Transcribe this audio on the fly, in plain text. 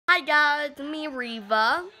Hi guys, me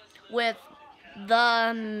Riva with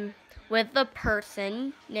the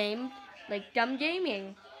person named Like Dumb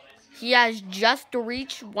Gaming. He has just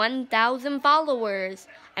reached 1,000 followers.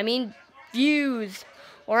 I mean views,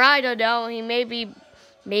 or I don't know. Maybe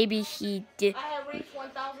he did. I have reached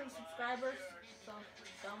 1,000 subscribers. So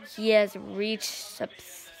dumb. He has reached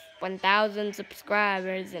 1,000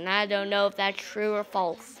 subscribers, and I don't know if that's true or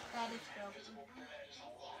false. That is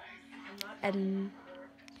true.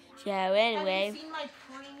 So anyway, Have you seen my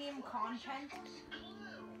premium content?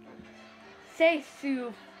 say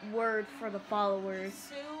Sue words for the followers.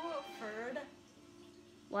 Sue Ferd.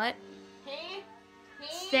 What? Hey.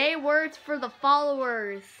 Say words for the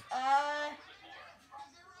followers.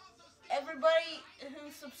 Everybody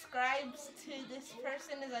who subscribes to this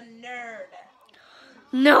person is a nerd.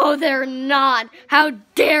 No, they're not. How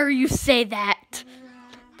dare you say that?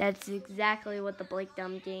 That's exactly what the Blake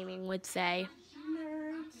Dumb Gaming would say.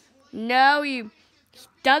 Nerds. No, he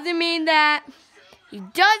doesn't mean that. He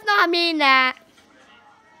does not mean that.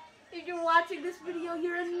 If you're watching this video,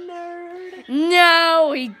 you're a nerd.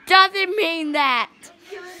 No, he doesn't mean that.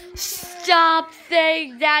 You're a nerd. Stop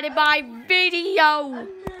saying that in my video.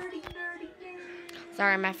 Nerdy.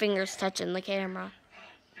 Sorry, my finger's touching the camera.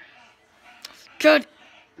 Good,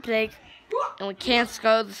 Blake. And we can't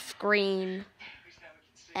scroll the screen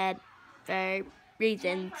at for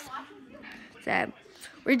reasons. So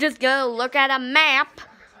we're just gonna look at a map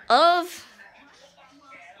of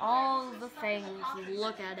all the things.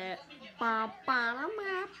 Look at it.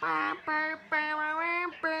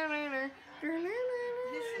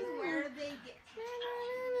 This is where they get.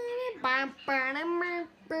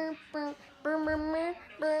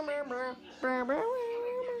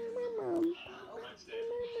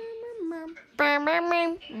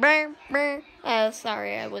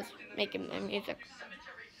 Sorry, I was making my music.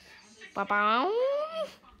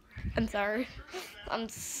 I'm sorry. I'm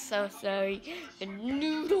so sorry.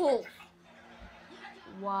 Noodle.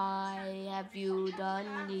 Why have you done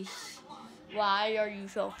this? Why are you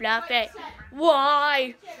so fluffy?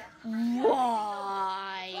 Why?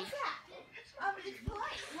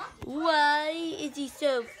 Why is he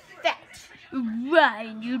so fat?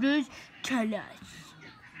 Why, Noodles? Tell us.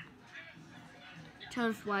 Tell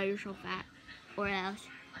us why you're so fat, or else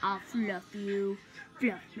I'll fluff you.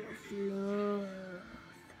 Fluff.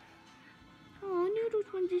 Oh, Noodles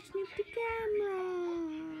wants to sniff the camera.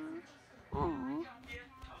 Oh.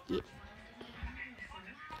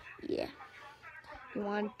 Yeah. He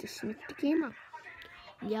wanted to sniff the camera.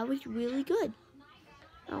 That was really good.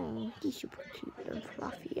 Oh, he's super cute and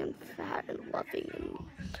fluffy and fat and loving and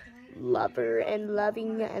lover and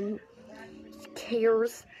loving and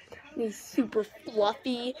cares. And he's super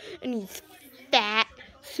fluffy and he's fat.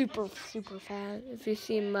 Super fat. If you've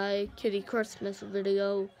seen my Kitty Christmas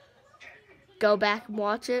video, go back and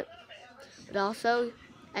watch it. But also,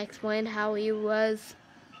 I explained how he was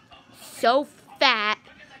so fat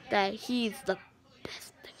that he's the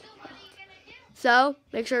best thing in the world. So,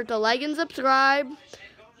 make sure to like and subscribe.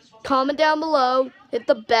 Comment down below. Hit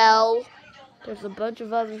the bell. There's a bunch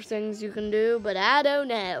of other things you can do, but I don't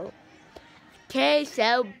know. Okay,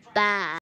 so bye.